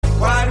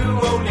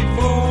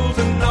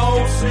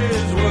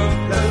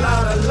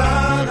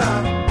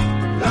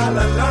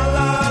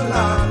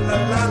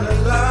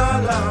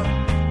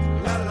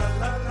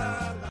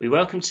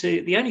welcome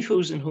to the Only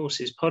Fools and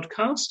Horses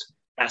podcast.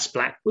 That's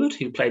Blackwood,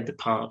 who played the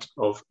part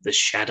of the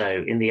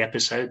Shadow in the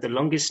episode The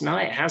Longest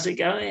Night. How's it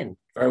going?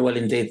 Very well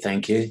indeed,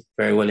 thank you.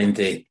 Very well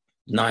indeed.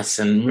 Nice,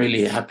 and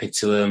really happy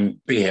to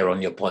be here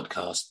on your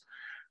podcast.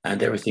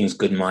 And everything's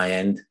good on my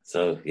end.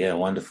 So, yeah,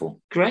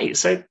 wonderful. Great.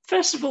 So,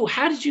 first of all,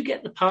 how did you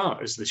get the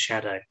part as the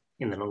Shadow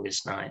in The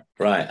Longest Night?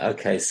 Right,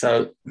 okay.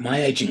 So,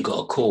 my agent got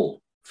a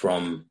call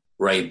from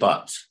Ray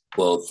Butt,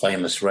 world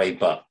famous Ray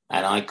Butt,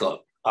 and I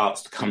got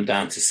asked to come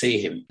down to see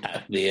him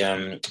at the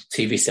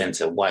TV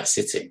centre, White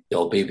City, the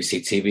old BBC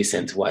TV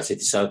centre, White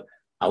City. So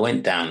I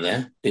went down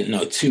there, didn't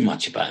know too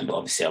much about him, but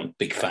obviously I'm a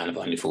big fan of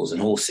Only Fools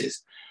and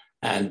Horses.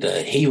 And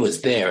he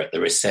was there at the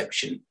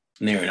reception,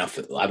 near enough.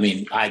 I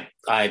mean, I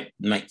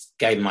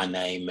gave my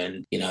name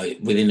and, you know,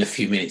 within a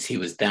few minutes he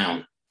was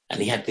down and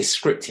he had this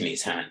script in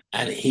his hand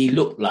and he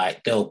looked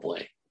like Del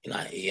Boy. You know,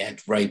 he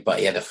had Ray Butt,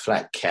 he had a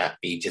flat cap,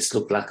 he just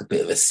looked like a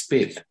bit of a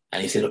spiv.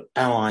 And he said,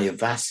 "How are you,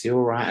 Vass? You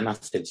all right?" And I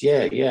said,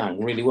 yeah,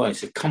 I'm really well. He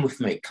said, "Come with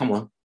me, come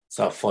on."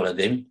 So I followed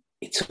him.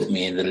 He took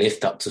me in the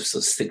lift up to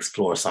sort of 6th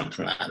floor or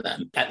something like that.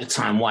 At the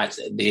time,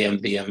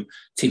 the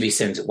TV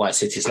centre at White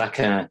City is like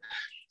a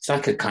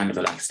kind of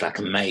it's like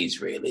a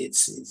maze, really.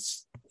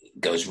 It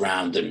goes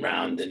round and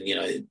round and, you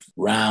know,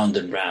 round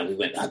and round. We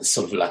went at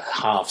sort of like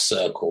a half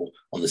circle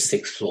on the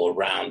 6th floor,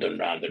 round and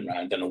round and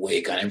round. Don't know where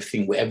you're going.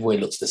 Everywhere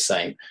looks the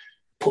same.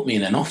 Put me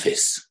in an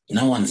office.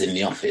 No one's in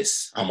the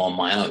office. I'm on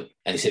my own.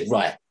 And he said,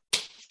 "Right,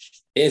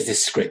 here's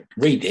this script.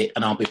 Read it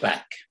and I'll be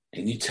back.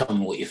 And you tell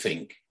me what you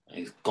think." And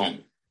he's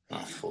gone. And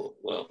I thought,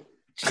 well,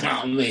 do you know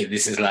what I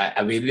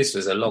mean? This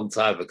was a long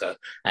time ago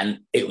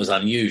and it was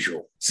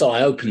unusual. So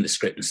I opened the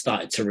script and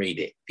started to read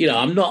it. You know,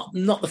 I'm not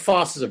the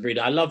fastest of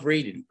reader. I love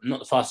reading. I'm not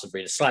the fastest of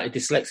reader, slightly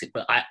dyslexic,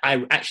 but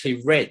I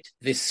actually read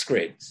this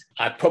script.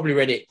 I probably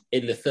read it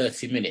in the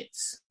 30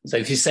 minutes. So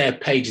if you say a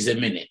page is a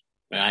minute,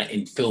 right,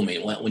 in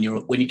filming, when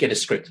you get a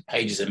script, a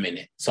page is a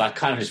minute. So I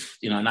kind of,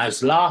 you know, and I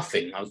was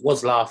laughing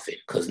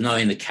because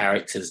knowing the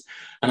characters,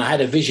 and I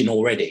had a vision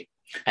already.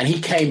 And he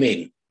came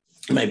in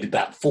maybe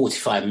about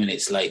 45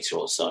 minutes later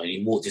or so, and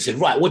he walked and said,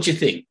 "Right, what do you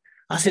think?"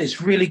 I said,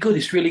 "It's really good.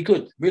 It's really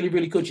good. Really,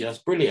 really good. You know, it's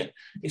brilliant."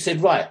 He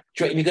said, "Right,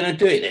 do you reckon you're going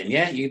to do it then?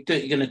 Yeah, you're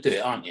going to do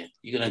it, aren't you?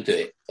 You're going to do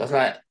it." So I was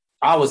like,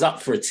 I was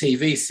up for a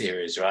TV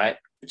series, right?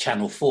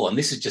 Channel 4, and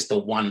this is just a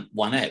one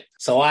ep.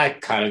 So I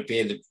kind of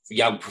being the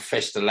young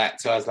professional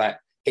actor, I was like,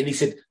 and he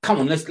said, "Come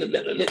on, let's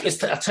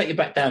I'll take you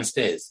back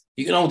downstairs.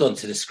 You can hold on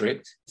to the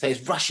script." So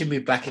he's rushing me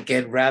back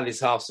again round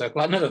this half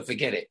circle. I'll never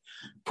forget it.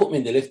 Put me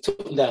in the lift,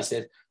 took me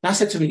downstairs. And I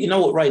said to him, "You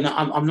know what, Ray? No,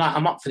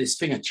 I'm up for this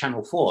thing at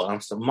Channel 4. And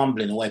I'm still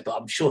mumbling away, but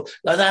I'm sure.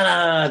 No,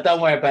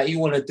 don't worry about it. You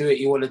want to do it.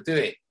 You're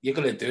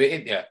going to do it,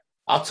 ain't you?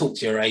 I'll talk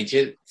to your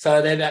agent."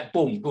 So then that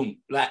boom,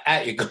 like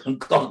out you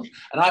gone.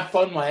 And I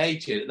phoned my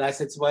agent and I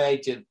said to my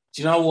agent,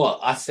 "Do you know what?"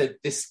 I said,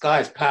 "This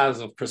guy's powers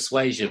of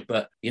persuasion,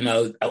 but, you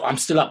know, I'm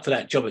still up for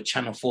that job at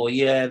Channel 4.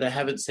 Yeah, they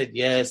haven't said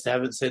yes, they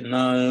haven't said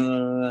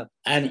no."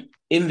 And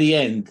in the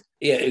end,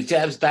 yeah,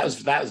 that was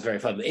very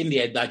fun. But in the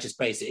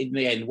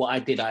end, what I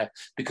did,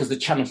 because the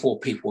Channel 4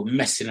 people were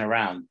messing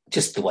around,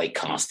 just the way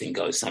casting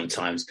goes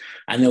sometimes.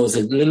 And there was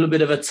a little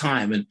bit of a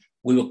time and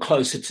we were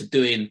closer to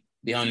doing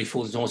The Only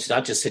Fools and Horses.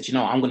 I just said,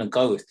 I'm going to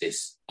go with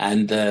this.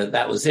 And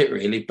that was it,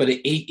 really. But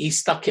he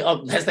stuck it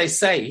on, as they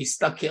say, he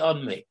stuck it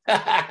on me.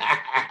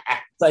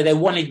 So they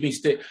wanted me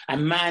to do it.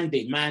 And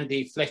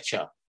Mandy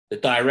Fletcher, the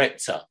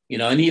director, you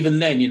know, and even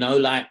then, you know,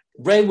 like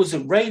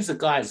Ray's a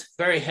guy who's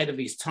very ahead of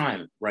his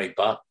time, Ray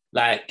Butt.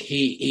 Like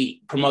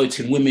he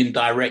promoting women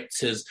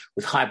directors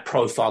with high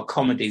profile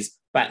comedies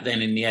back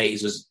then in the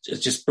 80s was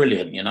just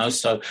brilliant, you know.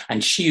 So,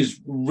 and she was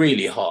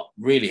really hot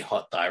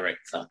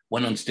director.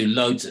 Went on to do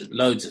loads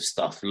of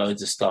stuff.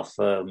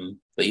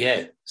 But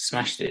yeah,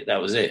 smashed it.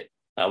 That was it.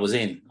 I was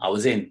in.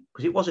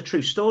 Because it was a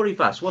true story,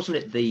 Vass, wasn't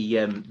it?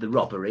 The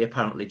robbery.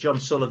 Apparently, John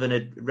Sullivan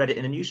had read it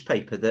in a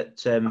newspaper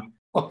that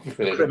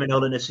a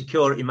criminal and a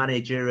security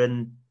manager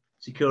and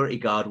security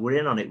guard were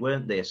in on it,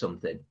 weren't they, or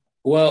something?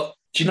 Well,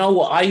 do you know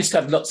what? I used to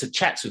have lots of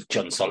chats with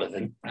John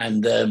Sullivan,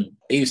 and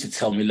he used to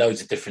tell me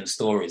loads of different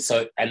stories.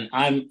 So, and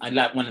I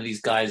like one of these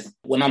guys,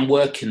 when I'm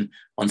working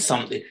on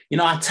something, you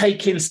know, I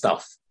take in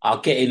stuff, I'll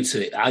get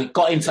into it. I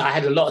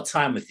had a lot of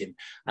time with him,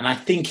 and I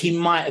think he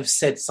might have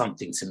said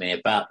something to me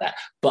about that,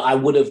 but I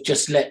would have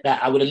let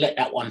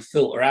that one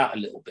filter out a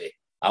little bit.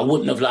 I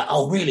wouldn't have like,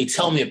 "Oh, really?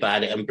 Tell me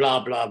about it," and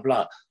blah, blah,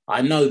 blah.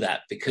 I know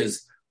that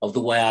because of the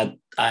way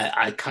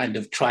I kind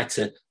of try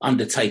to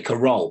undertake a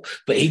role.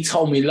 But he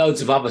told me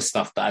loads of other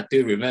stuff that I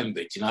do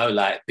remember, you know,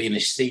 like being a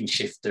scene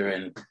shifter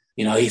and,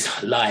 you know, his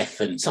life,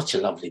 and such a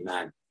lovely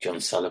man, John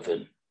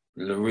Sullivan.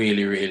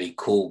 Really, really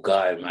cool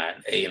guy,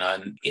 man. You know,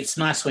 and it's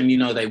nice when, you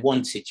know, they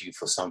wanted you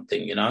for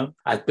something, you know.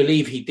 I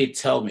believe he did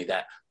tell me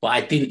that, but I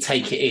didn't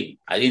take it in.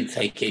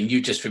 You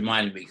just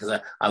reminded me,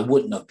 because I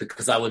wouldn't have,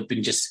 because I would have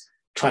been just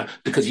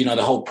because, you know,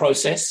 the whole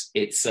process,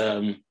 it's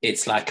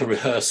like a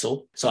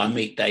rehearsal. So I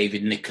meet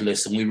David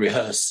Nicholas and we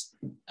rehearse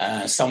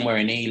somewhere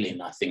in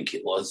Ealing, I think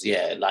it was.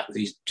 Yeah, like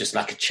these, just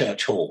like a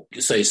church hall.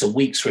 So it's a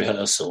week's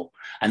rehearsal.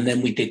 And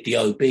then we did the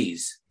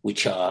OBs,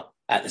 which are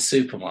at the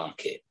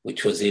supermarket,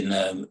 which was in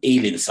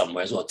Ealing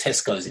somewhere as well,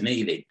 Tesco's in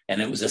Ealing.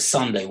 And it was a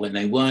Sunday when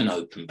they weren't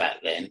open back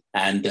then.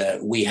 And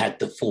we had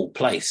the full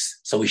place.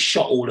 So we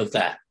shot all of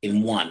that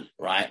in one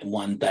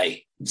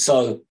day.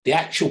 So the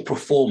actual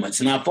performance,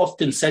 and I've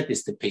often said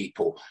this to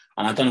people,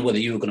 and I don't know whether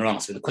you were going to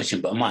answer the question,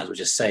 but I might as well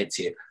just say it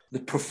to you. The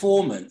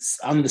performance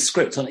and the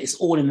script on it's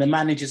all in the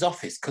manager's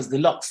office because the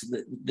locks,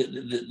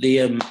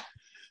 the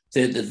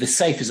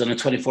safe is on a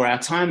 24-hour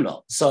time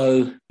lock.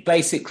 So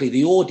basically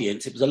the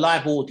audience, it was a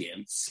live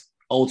audience,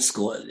 old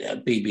school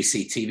at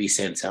BBC TV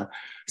Centre.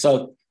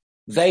 So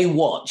they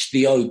watched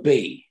the OB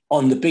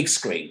on the big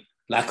screen,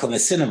 like on the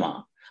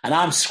cinema. And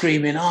I'm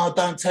screaming, "Oh,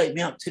 don't take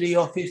me up to the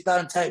office.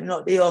 Don't take me,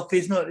 not the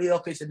office, not the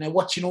office." And they're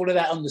watching all of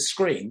that on the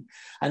screen.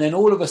 And then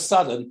all of a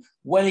sudden,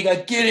 when he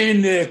goes, "Get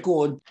in there,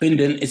 Gordon."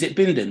 Bindon, is it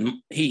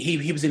Bindon?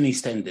 He was in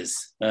EastEnders.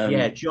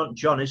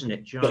 John, isn't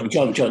it?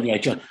 John, yeah,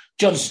 John.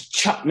 John's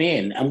chucked me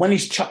in. And when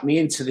he's chucked me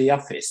into the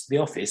office,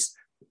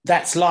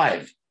 that's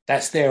live.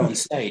 That's there on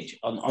stage.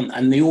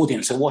 And the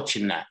audience are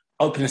watching that.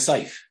 Open the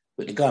safe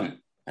with the gun.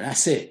 And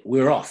that's it.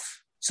 We're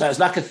off. So it's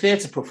like a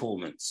theatre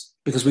performance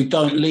because we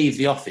don't leave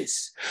the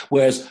office.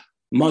 Whereas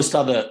most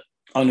other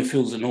Only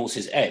Fools and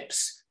Horses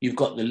EPs, you've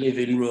got the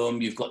living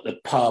room, you've got the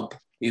pub,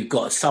 you've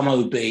got some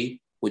OB,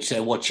 which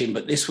they're watching,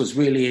 but this was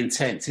really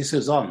intense. This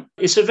was on.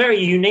 It's a very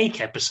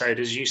unique episode,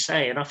 as you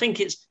say, and I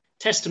think it's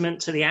testament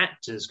to the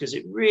actors because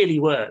it really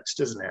works,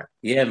 doesn't it?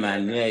 Yeah,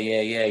 man.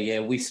 Yeah.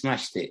 We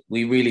smashed it.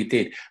 We really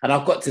did. And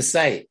I've got to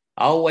say,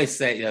 I always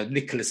say,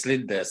 Nicholas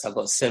Lyndhurst, I've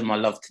got to send my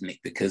love to Nick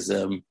because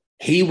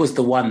he was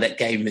the one that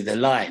gave me the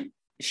line,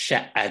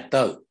 "Shat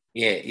Ado."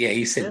 Yeah.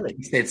 He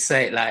said,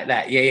 say it like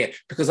that. Yeah.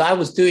 Because I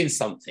was doing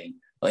something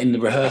in the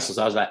rehearsals.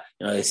 I was like,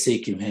 they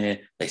seek him here,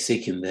 they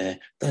seek him there.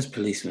 Those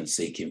policemen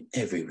seek him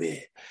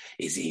everywhere.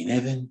 Is he in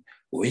heaven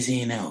or is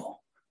he in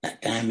hell?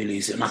 That damn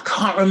elusive. And I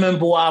can't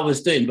remember what I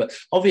was doing, but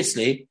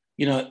obviously,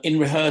 in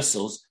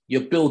rehearsals,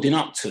 you're building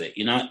up to it,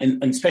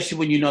 and especially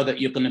when you know that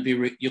you're going to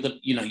be,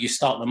 you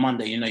start on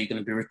Monday, you're going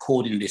to be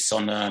recording this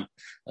on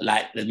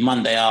like the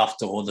Monday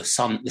after or the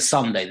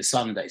Sunday.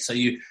 So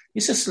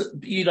it's just,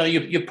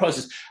 your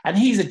process. And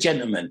he's a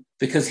gentleman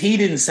because he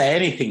didn't say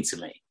anything to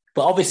me.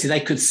 But obviously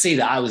they could see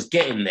that I was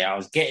getting there.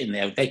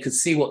 They could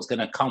see what's going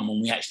to come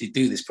when we actually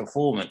do this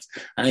performance.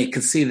 And they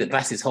could see that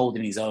Bass is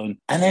holding his own.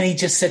 And then he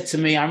just said to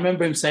me, I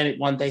remember him saying it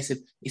one day,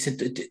 he said,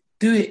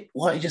 "Do it.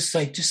 Why don't you just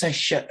say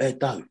shut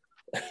don't."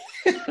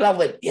 And I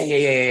went,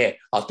 yeah.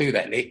 I'll do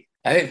that, Nick.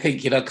 I didn't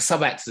think, because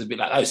some actors would be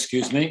like, "Oh,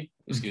 excuse me.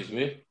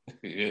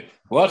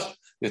 What?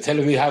 You're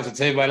telling me how to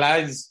say my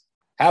lines?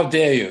 How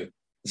dare you?"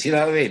 Do you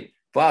know what I mean?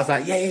 But I was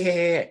like,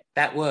 yeah,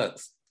 that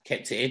works.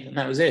 Kept it in, and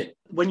that was it.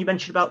 When you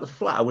mentioned about The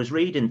Flat, I was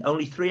reading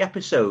only 3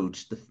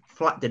 episodes. The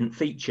Flat didn't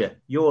feature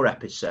your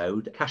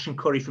episode. Cash and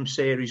Curry from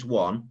Series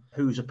 1,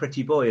 Who's a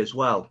Pretty Boy as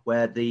well,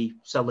 where they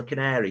sell the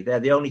canary. They're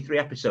the only 3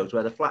 episodes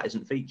where The Flat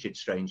isn't featured,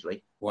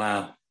 strangely.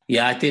 Wow.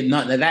 Yeah, I did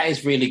not know. That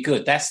is really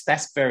good.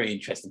 That's very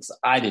interesting. So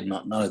I did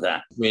not know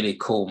that. Really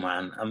cool,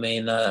 man. I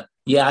mean, I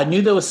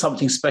knew there was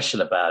something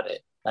special about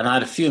it. And I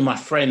had quite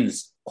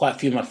a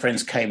few of my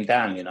friends came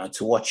down,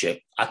 to watch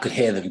it. I could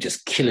hear them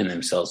just killing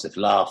themselves with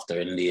laughter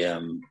in the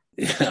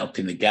up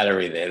in the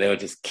gallery there. They were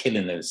just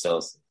killing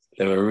themselves.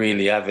 They were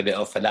really having it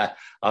off. And I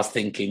was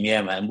thinking,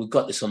 yeah, man, we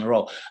got this on the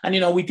roll. And,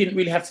 we didn't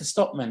really have to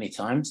stop many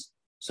times.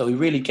 So we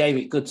really gave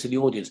it good to the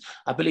audience.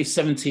 I believe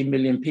 17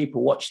 million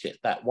people watched it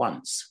that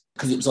once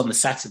because it was on the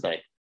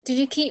Saturday. Did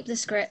you keep the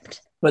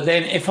script? But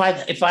then if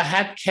I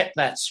had kept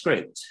that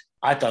script,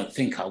 I don't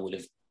think I would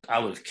have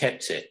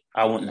kept it.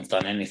 I wouldn't have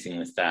done anything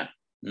with that.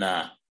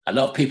 Nah. A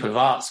lot of people have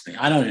asked me.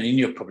 I don't know, and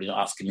you're probably not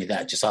asking me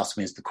that, just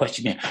asking me as the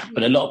question here.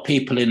 But a lot of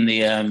people in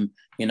the,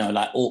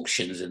 like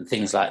auctions and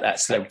things like that,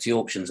 celebrity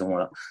auctions and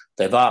whatnot,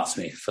 they've asked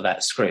me for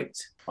that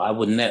script. I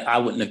wouldn't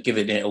have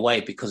given it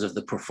away because of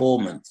the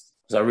performance.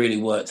 Because I really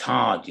worked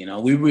hard,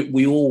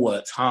 We all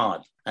worked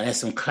hard. And there's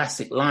some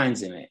classic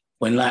lines in it.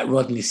 When, like,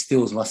 Rodney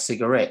steals my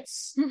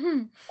cigarettes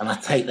and I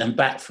take them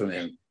back from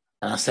him.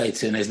 And I say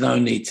to him, "There's no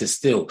need to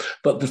steal."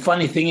 But the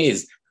funny thing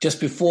is, just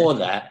before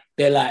that,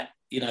 they're like,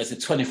 it's a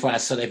 24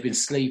 hours, so they've been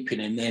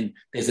sleeping, and then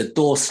there's a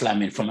door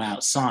slamming from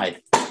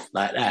outside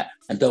like that.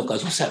 And Dog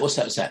goes, What's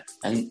that?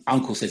 And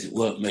Uncle says, "It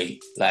weren't me."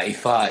 Like, he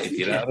farted,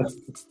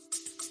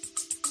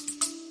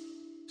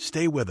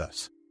 Stay with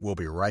us. We'll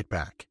be right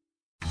back.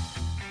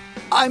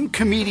 I'm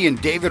comedian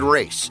David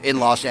Race in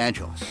Los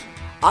Angeles.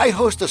 I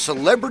host a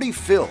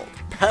celebrity-filled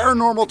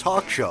paranormal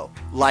talk show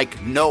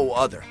like no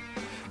other.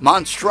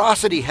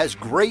 Monstrosity has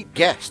great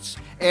guests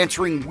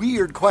answering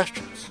weird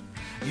questions.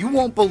 You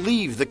won't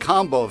believe the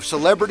combo of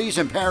celebrities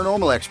and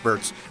paranormal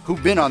experts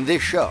who've been on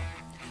this show.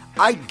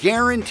 I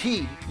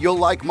guarantee you'll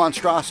like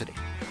Monstrosity,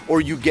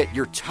 or you get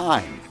your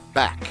time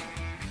back.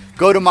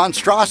 Go to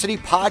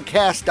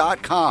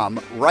monstrositypodcast.com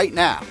right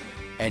now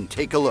and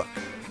take a look.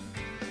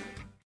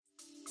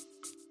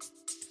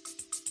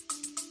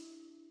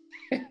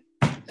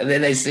 And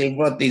then they say,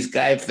 Rodney's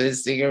guy for the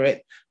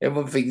cigarette.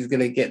 Everyone thinks he's going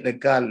to get the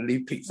gun, and he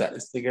picks out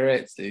the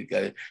cigarettes.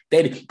 Because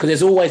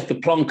there's always the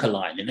plonker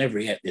line. In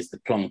every ep, there's the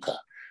plonker.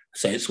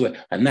 So it's where,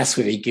 and that's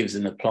where he gives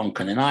him the plonk.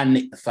 And then I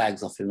nick the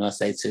fags off him and I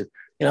say to him,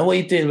 you know, what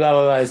you doing? Blah,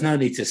 blah, blah. There's no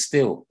need to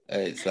steal.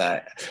 It's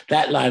like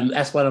that line.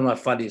 That's one of my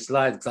funniest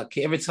lines. Because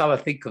every time I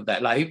think of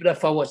that, like even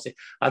if I watch it,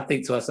 I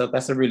think to myself,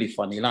 that's a really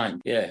funny line.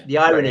 Yeah. The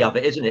irony of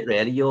it, isn't it?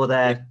 Really, you're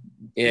there,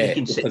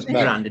 nicking because 60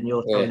 grand, and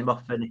you're telling him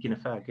off for nicking a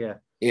fag. Yeah.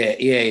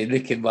 Yeah,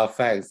 nicking my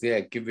fags. Yeah,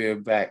 give me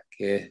them back.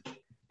 Yeah.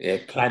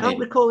 Planning. I can't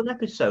recall an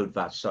episode,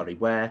 Vaz, sorry,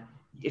 where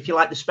if you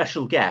like the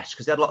special guests,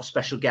 because they had a lot of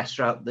special guests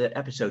throughout the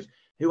episodes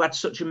who had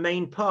such a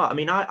main part. I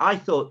mean, I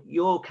thought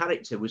your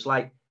character was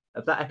like,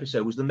 of that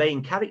episode, was the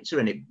main character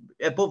in it,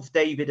 above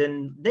David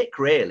and Nick,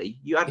 really.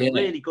 You had a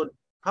really good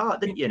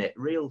part, didn't you, in it?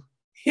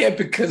 Yeah,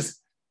 because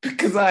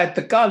I had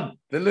the gun,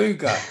 the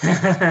Luger.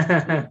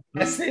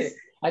 That's it.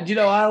 And, you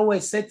know, I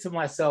always said to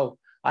myself,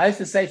 I used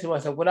to say to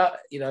myself,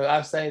 I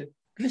was saying,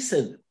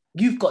 listen,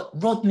 you've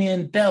got Rodney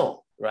and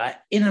Dell, right,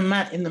 in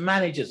the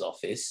manager's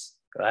office,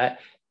 right?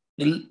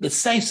 The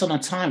safe's on a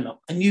time lock,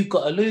 and you've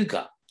got a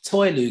Luger,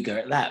 toy Luger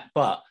at that,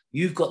 but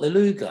you've got the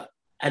Luger,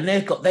 and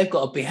they've got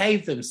to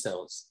behave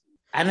themselves.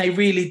 And they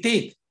really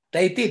did.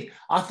 They did.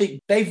 I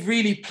think they've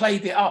really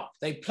played it up.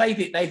 They played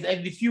it.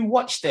 And if you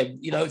watch them,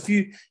 you know, if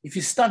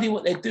you study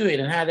what they're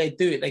doing and how they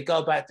do it, they go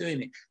about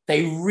doing it.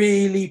 They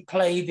really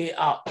played it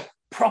up,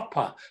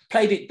 proper,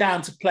 played it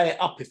down to play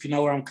it up. If you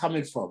know where I'm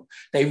coming from,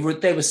 they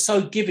were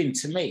so giving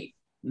to me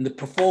in the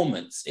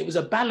performance. It was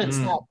a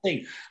balanced out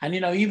thing. And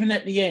you know, even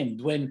at the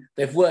end when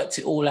they've worked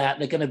it all out,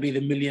 they're going to be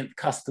the millionth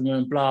customer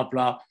and blah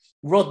blah.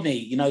 Rodney,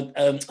 you know,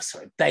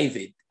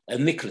 David.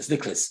 Nicholas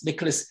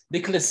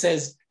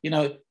says, you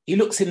know, he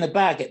looks in the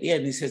bag at the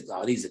end. He says,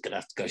 "Oh, these are going to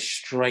have to go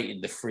straight in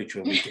the fridge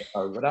when we get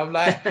home." And I'm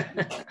like,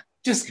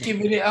 just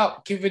giving it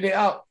up,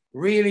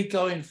 really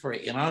going for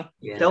it, you know.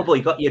 Yeah.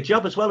 Delboy got your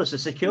job as well as the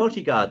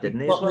security guard,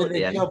 didn't he?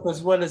 Job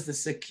as well as the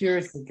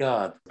security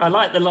guard. I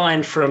like the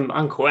line from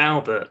Uncle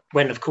Albert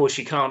when, of course,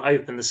 you can't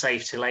open the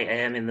safe till 8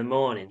 a.m. in the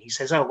morning. He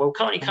says, "Oh, well,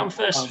 can't you come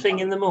first thing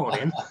in the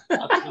morning?"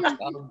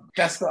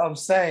 That's what I'm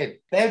saying.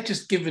 They're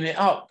just giving it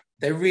up.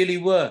 They really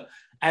were.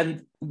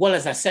 And well,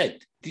 as I said,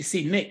 you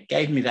see, Nick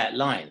gave me that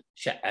line,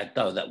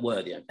 that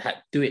word,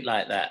 do it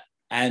like that.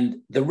 And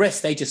the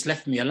rest, they just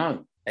left me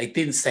alone. They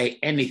didn't say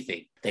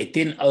anything. They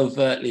didn't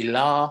overtly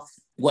laugh.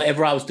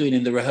 Whatever I was doing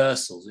in the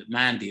rehearsals with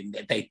Mandy,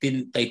 they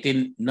didn't, they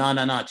didn't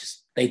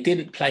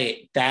play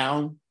it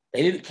down.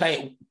 They didn't play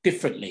it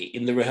differently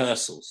in the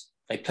rehearsals.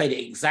 They played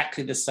it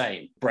exactly the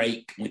same.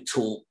 Break, we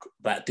talk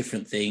about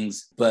different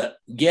things. But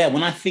yeah,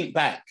 when I think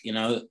back, you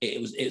know,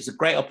 it was a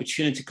great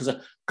opportunity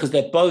because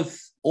they're both,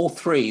 all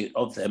three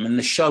of them, and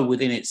the show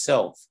within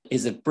itself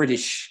is a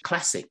British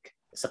classic.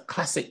 It's a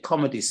classic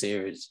comedy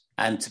series.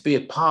 And to be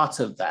a part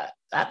of that,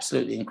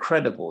 absolutely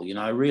incredible, you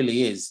know, it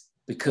really is.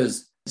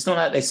 Because it's not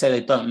like they say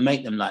they don't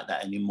make them like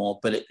that anymore,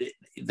 but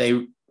they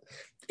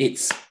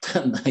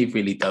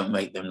really don't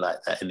make them like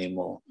that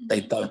anymore.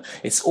 They don't.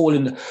 It's all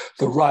in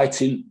the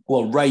writing.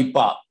 Well, Ray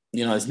Butt,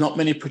 you know, there's not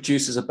many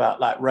producers about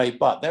like Ray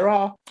Butt. There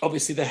are.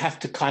 Obviously, they have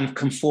to kind of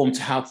conform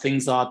to how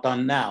things are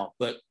done now.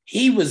 But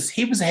he was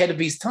ahead of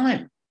his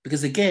time.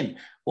 Because again,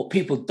 what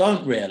people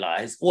don't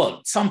realise,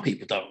 well, some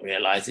people don't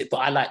realise it, but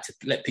I like to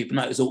let people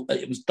know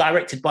it was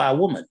directed by a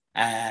woman,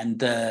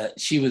 and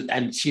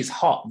she's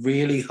hot,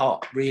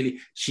 really,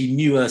 she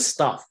knew her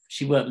stuff.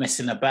 She weren't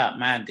messing about,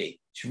 Mandy.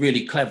 She's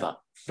really clever,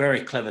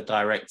 very clever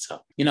director,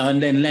 you know.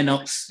 And then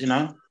Lennox, you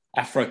know,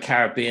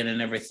 Afro-Caribbean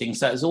and everything.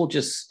 So it was all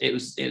just, it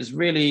was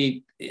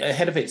really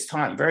ahead of its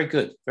time. Very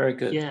good, very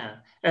good. Yeah.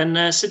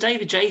 And Sir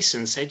David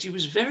Jason said you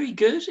was very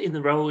good in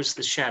the role as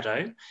the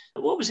Shadow.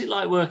 What was it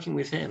like working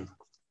with him?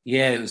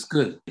 Yeah, it was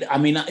good. I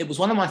mean, it was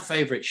one of my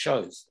favourite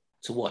shows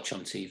to watch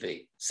on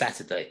TV,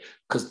 Saturday,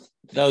 because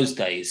those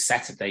days,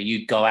 Saturday,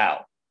 you'd go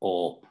out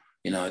or,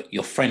 you know,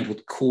 your friend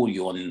would call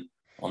you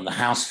on the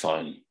house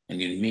phone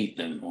and you'd meet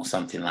them or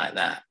something like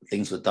that.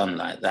 Things were done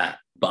like that.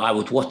 But I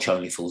would watch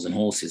Only Fools and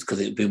Horses because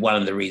it would be one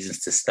of the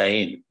reasons to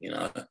stay in, you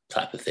know,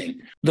 type of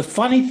thing. The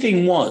funny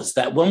thing was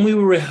that when we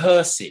were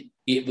rehearsing,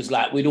 it was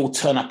like we'd all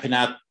turn up in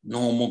our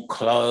normal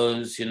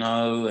clothes, you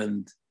know,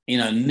 and, you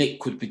know,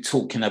 Nick would be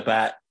talking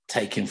about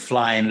taking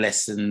flying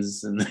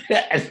lessons and,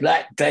 and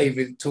like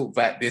David talked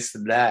about this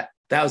and that.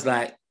 That was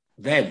like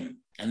them.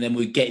 And then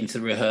we'd get into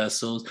the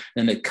rehearsals,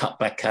 then they'd cut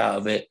back out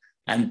of it.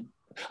 And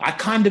I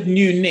kind of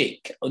knew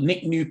Nick.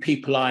 Nick knew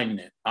people I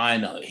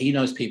know. He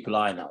knows people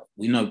I know.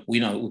 We know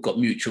we've got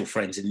mutual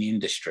friends in the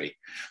industry.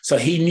 So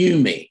he knew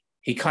me.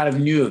 He kind of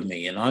knew of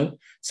me, you know.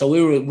 So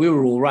we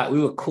were all right.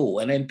 We were cool.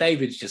 And then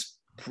David's just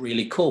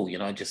really cool, you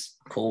know, just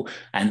cool.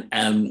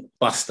 And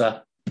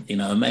Buster, you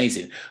know,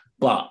 amazing.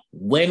 But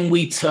when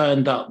we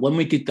turned up, when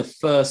we did the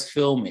first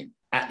filming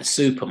at the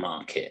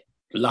supermarket,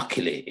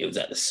 luckily it was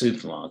at the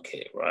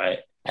supermarket, right?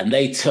 And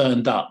they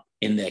turned up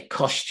in their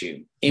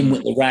costume, in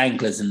with the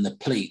Wranglers and the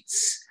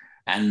pleats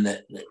and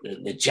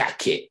the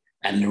jacket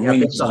and the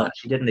rings on,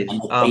 didn't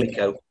he? Army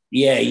coat.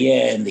 Yeah,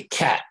 and the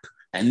cap,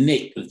 and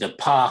Nick with the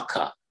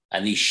parka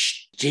and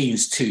his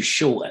jeans too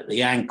short at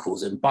the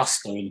ankles, and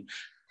Buster,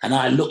 and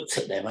I looked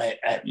at them.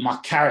 My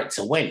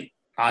character went.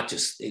 I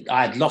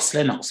had lost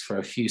Lennox for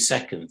a few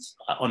seconds,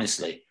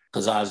 honestly.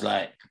 because I was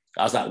like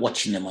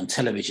watching them on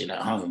television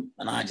at home,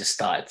 and I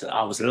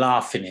was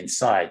laughing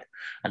inside,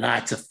 and I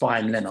had to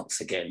find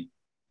Lennox again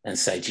and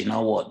say, do you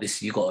know what?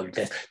 It's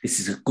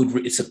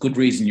a good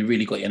reason you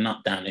really got your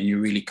nut down and you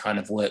really kind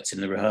of worked in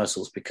the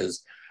rehearsals,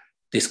 because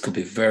this could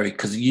be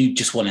because you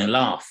just want to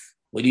laugh.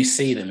 When you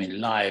see them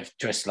in live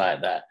dressed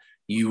like that,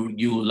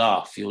 you'll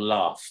laugh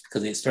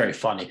because it's very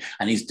funny.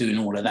 And he's doing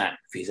all of that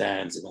with his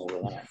hands and all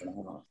of that, and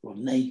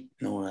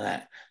all of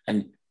that.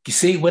 And you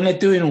see, when they're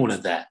doing all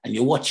of that and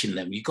you're watching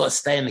them, you've got to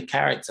stay in the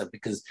character,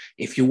 because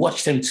if you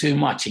watch them too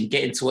much and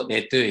get into what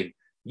they're doing,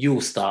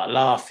 you'll start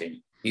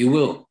laughing. You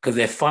will, because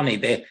they're funny.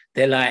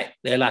 They're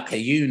like a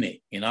unit,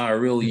 a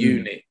real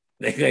unit.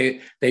 They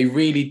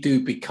really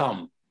do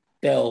become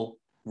Del,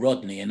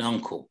 Rodney, and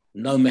Uncle.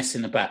 No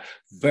messing about.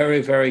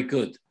 Very, very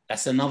good.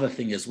 That's another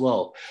thing as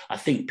well. I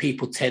think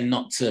people tend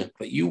not to,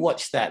 but you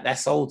watch that.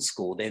 That's old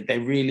school. They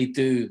really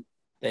do.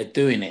 They're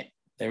doing it.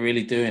 They're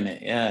really doing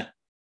it. Yeah.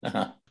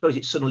 I suppose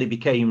it suddenly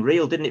became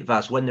real, didn't it,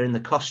 Vaz? When they're in the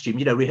costume,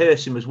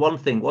 rehearsing was one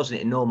thing, wasn't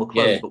it, in normal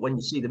clothes? Yeah. But when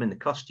you see them in the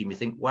costume, you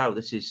think, wow,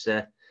 this is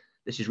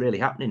really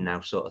happening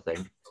now, sort of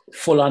thing.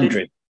 Full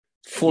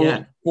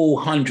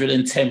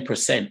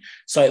 110%.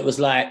 So it was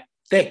like,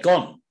 they're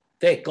gone.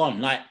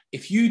 Like,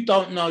 if you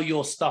don't know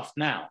your stuff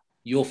now,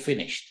 you're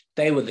finished.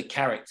 They were the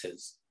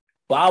characters,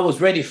 but I was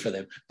ready for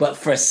them. But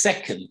for a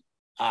second,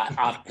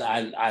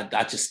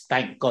 I just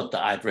thank God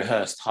that I'd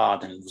rehearsed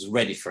hard and was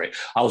ready for it.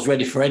 I was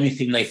ready for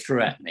anything they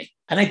threw at me,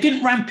 and they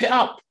didn't ramp it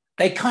up.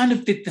 They kind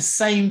of did the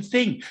same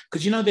thing,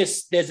 because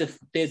there's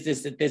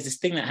this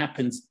thing that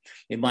happens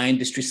in my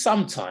industry.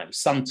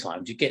 Sometimes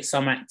you get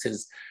some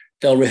actors,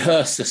 they'll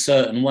rehearse a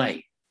certain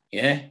way.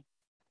 Yeah,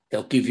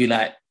 they'll give you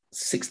like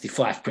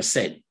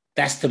 65%.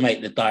 That's to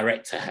make the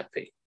director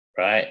happy,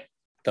 right?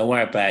 Don't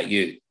worry about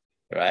you.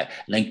 Right.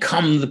 And then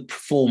come the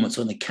performance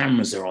when the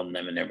cameras are on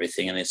them and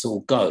everything, and it's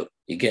all go.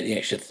 You get the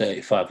extra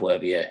 35,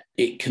 whatever. Yeah.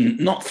 It can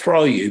not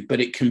throw you,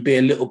 but it can be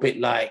a little bit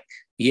like,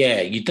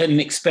 yeah, you didn't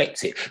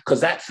expect it.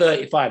 Because that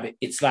 35,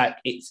 it's like,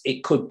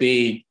 it could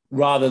be,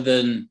 rather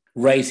than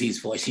raise his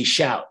voice, he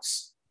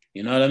shouts.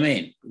 You know what I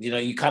mean?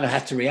 You kind of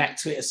have to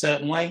react to it a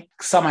certain way.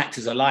 Some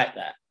actors are like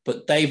that.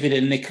 But David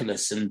and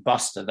Nicholas and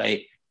Buster,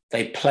 they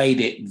played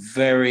it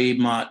very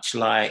much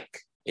like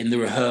in the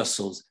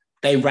rehearsals.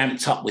 They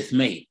ramped up with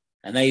me.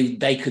 And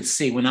they could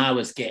see when I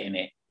was getting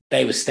it,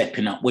 they were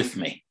stepping up with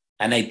me,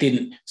 and they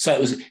didn't.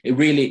 So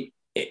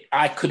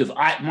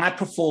my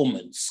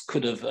performance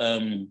could have,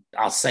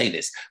 I'll say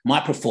this, my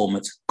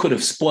performance could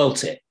have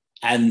spoilt it,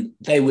 and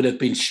they would have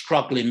been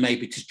struggling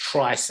maybe to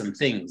try some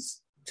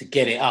things to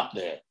get it up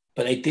there,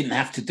 but they didn't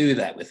have to do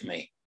that with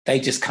me.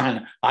 They just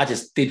I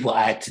just did what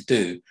I had to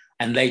do,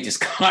 and they just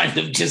kind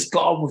of just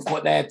got on with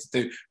what they had to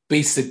do,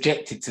 be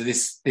subjected to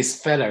this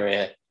fella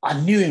here. I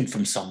knew him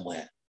from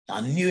somewhere,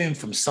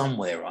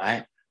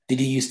 right? Did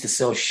he used to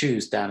sell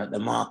shoes down at the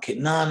market?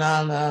 No.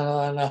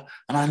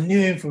 And I knew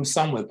him from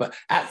somewhere. But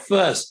at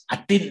first,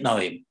 I didn't know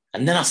him.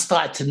 And then I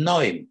started to know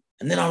him.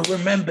 And then I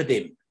remembered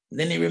him. And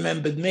then he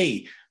remembered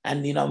me.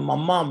 And, my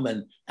mum,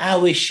 and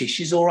how is she?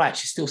 She's all right.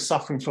 She's still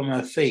suffering from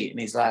her feet. And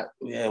he's like,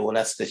 yeah, well,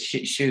 that's the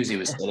shit shoes he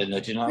was selling her.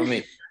 Do you know what I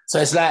mean?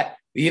 So it's like,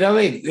 you know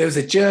what I mean? There was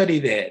a journey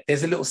there.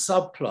 There's a little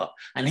subplot.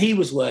 And he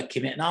was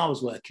working it and I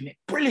was working it.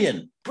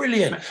 Brilliant.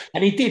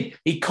 And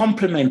he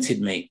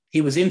complimented me.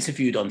 He was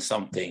interviewed on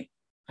something.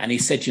 And he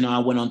said, I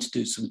went on to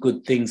do some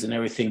good things and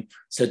everything.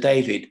 So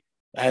David,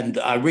 and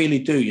I really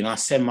do, I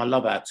send my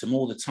love out to him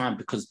all the time,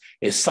 because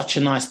it's such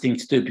a nice thing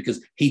to do, because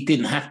he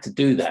didn't have to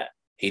do that.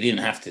 He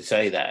didn't have to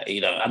say that,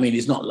 I mean,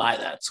 he's not like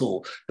that at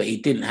all, but he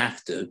didn't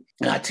have to.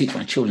 And I teach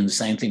my children the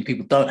same thing.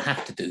 People don't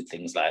have to do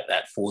things like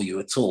that for you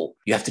at all.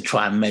 You have to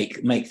try and make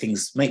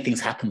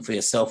things happen for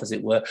yourself, as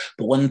it were.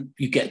 But when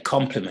you get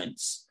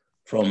compliments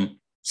from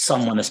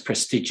someone as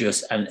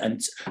prestigious and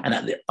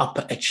at the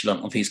upper echelon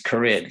of his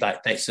career,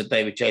 like Sir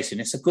David Jason,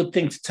 it's a good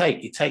thing to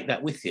take. You take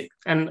that with you.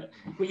 And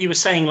you were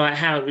saying, like,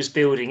 how it was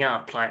building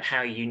up, like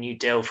how you knew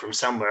Del from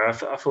somewhere. I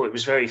thought it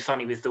was very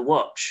funny with the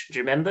watch. Do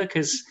you remember?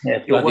 Because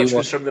your watch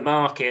was from the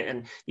market,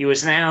 and you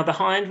was an hour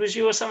behind, was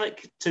you, or something,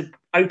 to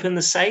open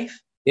the safe?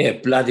 Yeah,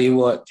 bloody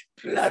watch.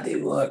 Yeah,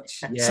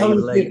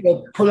 some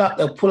people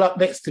they'll pull up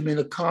next to me in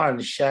the car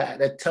and shout.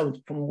 They tell me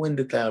to put the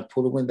window down,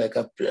 pull the window,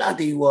 go,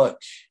 bloody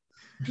watch.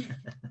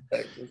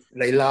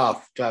 They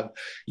laugh.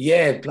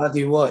 Yeah,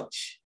 bloody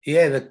watch.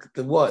 Yeah,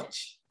 the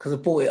watch. Because I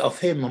bought it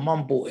off him. My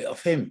mum bought it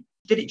off him.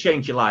 Did it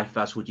change your life,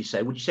 Vaz, would you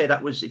say? Would you say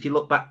that was, if you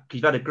look back, because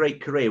you've had a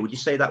great career, would you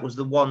say that was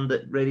the one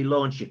that really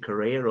launched your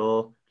career?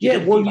 Or you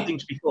did a few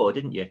things before,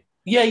 didn't you?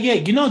 Yeah.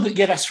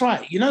 That's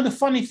right. The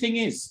funny thing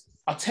is,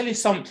 I'll tell you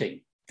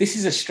something. This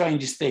is the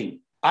strangest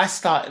thing. I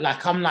started,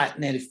 I'm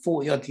nearly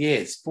 40 odd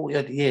years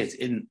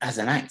in as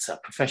an actor,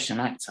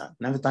 professional actor.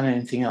 Never done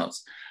anything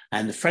else.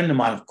 And a friend of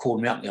mine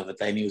called me up the other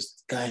day, and he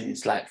was going,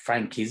 it's like,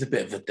 Frankie, he's a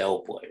bit of a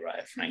Del boy,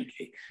 right,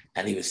 Frankie?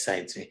 And he was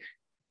saying to me,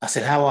 I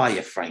said, how are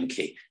you,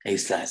 Frankie? And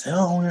he's like,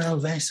 oh, no,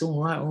 Vass,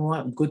 all right,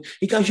 I'm good.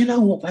 He goes, you know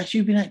what, Vass,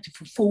 you've been acting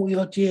for 40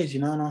 odd years,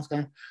 And I was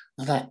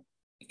like,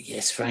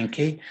 Yes,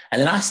 Frankie.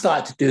 And then I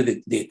started to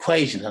do the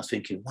equations. I was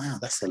thinking, wow,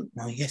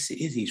 yes,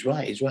 it is. He's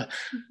right.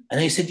 And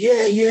he said,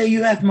 yeah,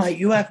 you have,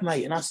 mate.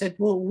 And I said,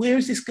 well, where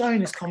is this going,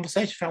 this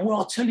conversation, Frank? Well,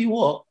 I'll tell you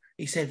what.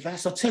 He said,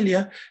 Vass, I'll tell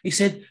you. He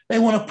said, they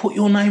want to put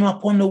your name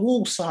up on the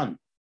wall, son.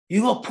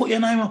 You got to put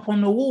your name up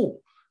on the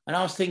wall. And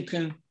I was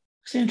thinking,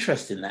 it's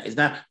interesting that is.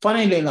 Now,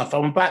 funnily enough,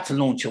 I'm about to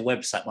launch a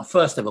website, my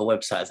first ever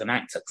website as an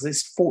actor, because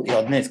it's 40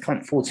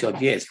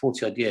 odd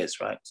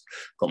years, right?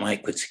 Got my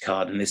equity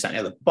card and this and the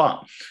other.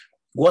 But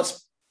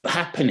what's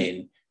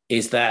happening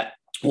is that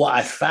what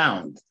I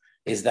found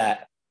is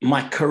that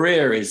my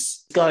career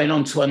is going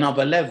on to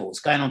another level.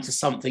 It's going on to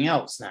something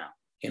else now,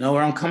 you know,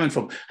 where I'm coming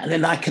from. And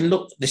then I can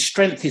look, the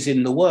strength is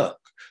in the work.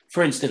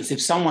 For instance,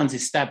 if someone's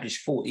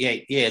established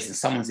 48 years and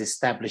someone's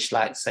established,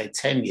 like, say,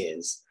 10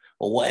 years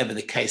or whatever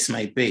the case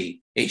may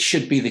be, it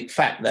should be the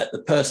fact that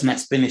the person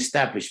that's been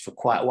established for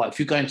quite a while, if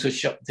you go into a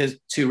shop, there's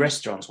two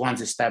restaurants,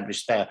 one's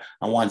established there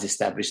and one's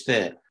established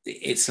there.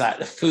 It's like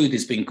the food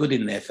has been good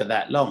in there for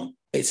that long.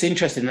 It's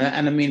interesting.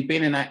 And I mean,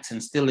 being an actor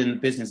and still in the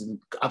business, and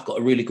I've got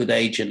a really good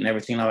agent and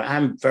everything like that.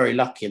 I'm very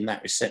lucky in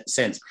that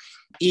sense.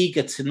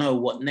 Eager to know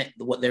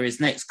what there is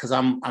next, because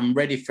I'm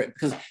ready for it.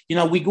 Because, you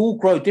know, we all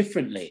grow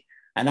differently.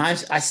 And I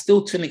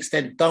still, to an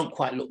extent, don't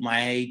quite look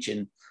my age.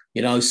 And,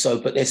 you know,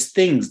 but there's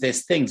things.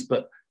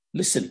 But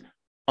listen,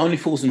 Only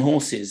Fools and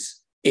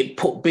Horses, the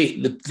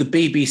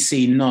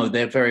BBC know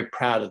they're very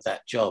proud of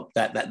that job,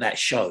 that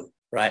show,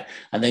 right?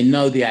 And they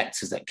know the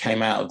actors that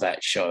came out of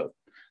that show.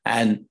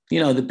 And,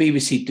 you know, the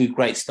BBC do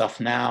great stuff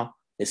now.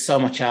 There's so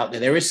much out there.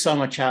 There is so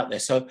much out there.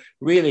 So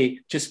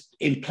really, just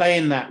in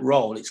playing that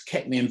role, it's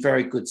kept me in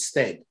very good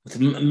stead with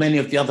many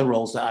of the other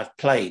roles that I've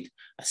played.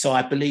 So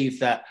I believe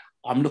that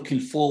I'm looking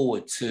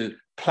forward to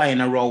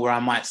playing a role where I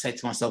might say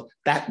to myself,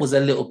 that was a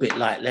little bit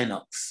like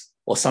Lennox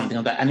or something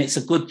like that. And it's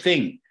a good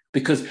thing,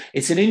 because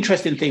it's an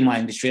interesting thing, my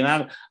industry.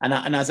 And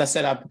as I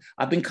said,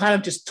 I've been kind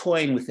of just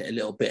toying with it a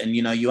little bit. And,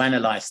 you know, you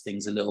analyze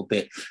things a little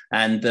bit.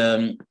 And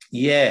I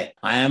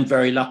am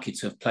very lucky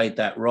to have played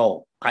that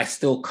role. I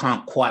still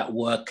can't quite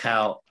work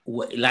out,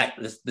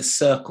 the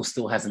circle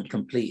still hasn't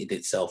completed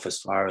itself as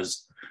far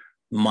as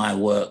my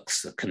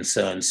works are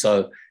concerned.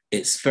 So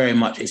it's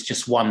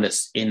just one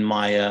that's in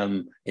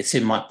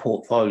my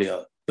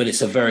portfolio, but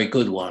it's a very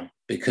good one,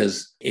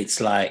 because it's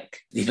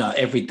like, you know,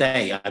 every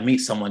day I meet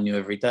someone new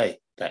every day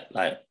that,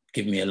 like,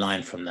 give me a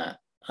line from that.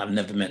 I've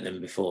never met them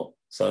before.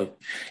 So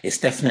it's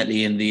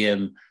definitely in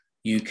the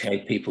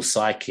UK people's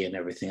psyche and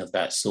everything of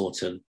that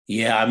sort. And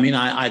yeah, I mean,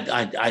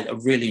 I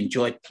really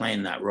enjoyed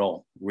playing that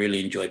role.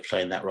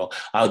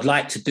 I would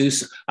like to do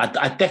so.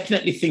 I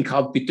definitely think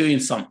I'll be doing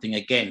something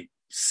again,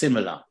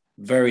 similar,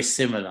 very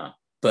similar,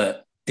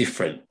 but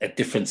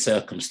different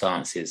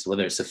circumstances,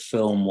 whether it's a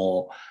film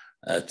or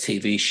a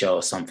TV show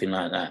or something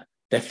like that.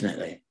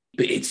 Definitely.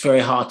 But it's very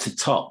hard to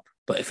top.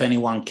 But if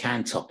anyone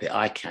can top it,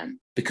 I can.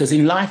 Because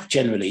in life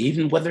generally,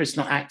 even whether it's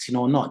not acting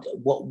or not,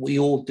 what we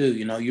all do,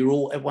 you know,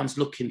 everyone's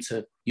looking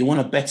you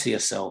want to better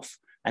yourself.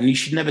 And you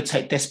should never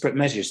take desperate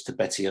measures to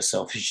better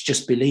yourself. You should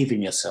just believe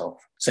in yourself.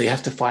 So you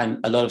have to find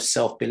a lot of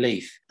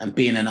self-belief, and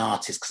being an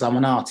artist, because I'm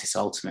an artist,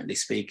 ultimately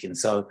speaking.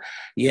 So,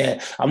 yeah,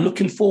 I'm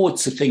looking forward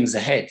to things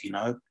ahead, you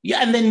know.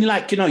 Yeah, and then,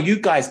 like, you know, you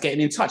guys getting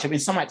in touch. I mean,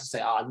 some actors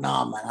say, oh,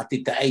 no, man, I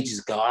did that ages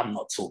ago. I'm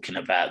not talking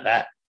about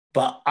that.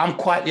 But I'm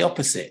quite the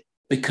opposite,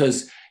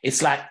 because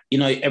it's like, you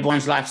know,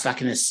 everyone's life's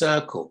like in a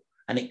circle.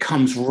 And it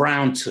comes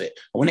round to it.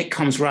 And when it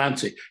comes round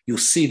to it, you'll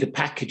see the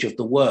package of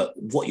the work,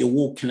 what you're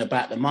walking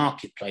about the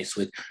marketplace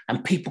with.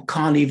 And people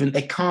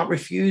they can't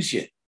refuse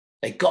you.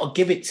 They got to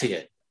give it to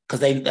you, because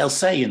they'll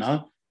say, you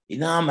know,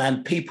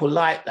 man, people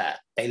like that.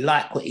 They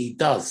like what he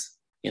does,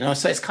 you know.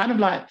 So it's kind of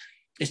like,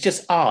 it's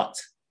just art.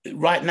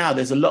 Right now,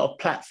 there's a lot of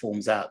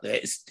platforms out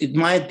there.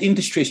 My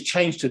industry has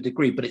changed to a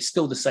degree, but it's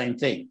still the same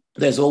thing.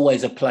 There's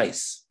always a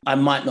place. I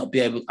might not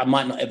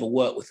ever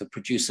work with a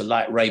producer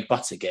like Ray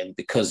Butt again,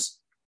 because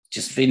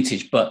just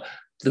vintage, but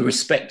the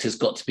respect has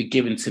got to be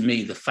given to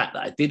me, the fact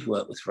that I did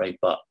work with Ray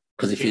Butt.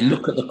 Because if you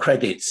look at the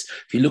credits,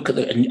 if you look at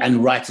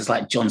and writers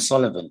like John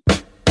Sullivan.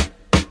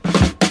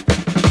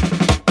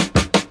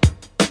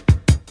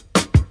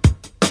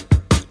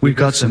 We've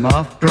got some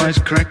off-price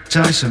crack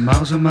ties, some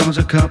miles and miles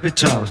of carpet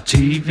tiles,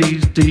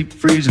 TVs, deep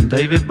freeze, and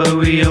David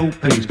Bowie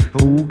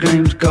LPs, all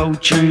games, gold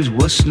chains,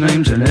 what's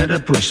names, and Edda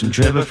Push, and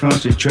Trevor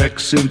Francis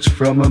tracksuits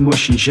from a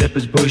mush and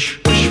Shepherd's Bush.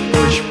 Push,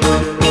 push,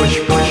 push, push,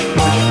 push,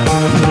 push.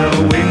 No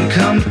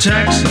income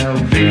tax, no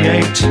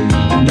VAT,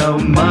 no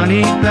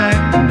money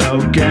back, no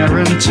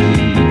guarantee.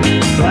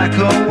 Black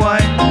or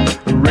white,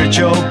 rich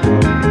or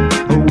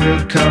poor,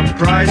 we'll cut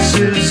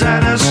prices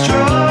at a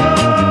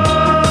straw.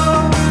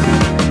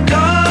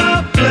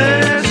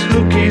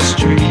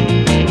 Street,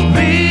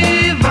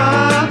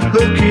 Viva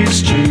Hookie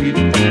Street,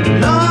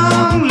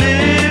 long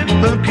live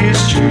Hookie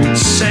Street,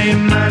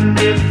 same and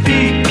if